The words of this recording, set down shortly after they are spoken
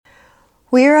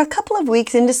We are a couple of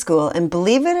weeks into school, and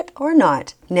believe it or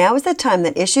not, now is the time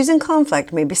that issues and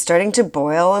conflict may be starting to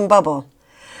boil and bubble.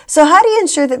 So how do you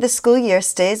ensure that the school year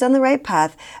stays on the right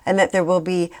path and that there will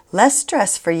be less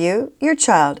stress for you, your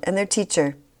child, and their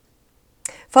teacher?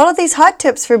 Follow these hot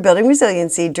tips for building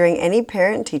resiliency during any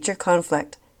parent-teacher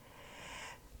conflict.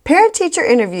 Parent-teacher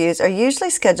interviews are usually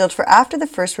scheduled for after the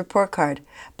first report card.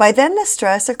 By then, the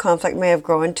stress or conflict may have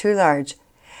grown too large.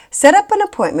 Set up an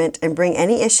appointment and bring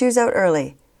any issues out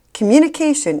early.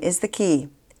 Communication is the key.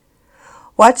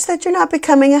 Watch that you're not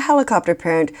becoming a helicopter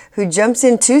parent who jumps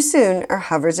in too soon or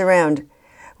hovers around.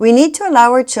 We need to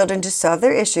allow our children to solve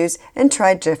their issues and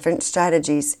try different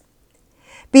strategies.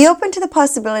 Be open to the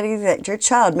possibility that your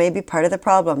child may be part of the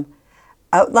problem.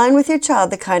 Outline with your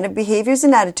child the kind of behaviors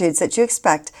and attitudes that you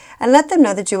expect and let them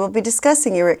know that you will be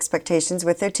discussing your expectations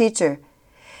with their teacher.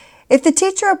 If the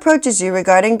teacher approaches you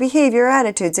regarding behavior or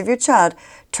attitudes of your child,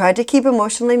 try to keep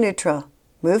emotionally neutral.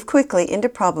 Move quickly into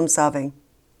problem solving.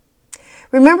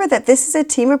 Remember that this is a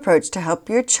team approach to help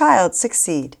your child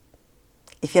succeed.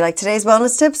 If you like today's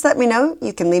wellness tips, let me know.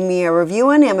 You can leave me a review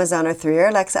on Amazon or through your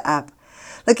Alexa app.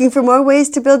 Looking for more ways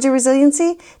to build your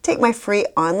resiliency? Take my free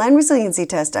online resiliency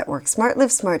test at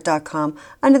WorkSmartLivesmart.com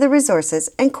under the Resources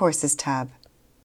and Courses tab.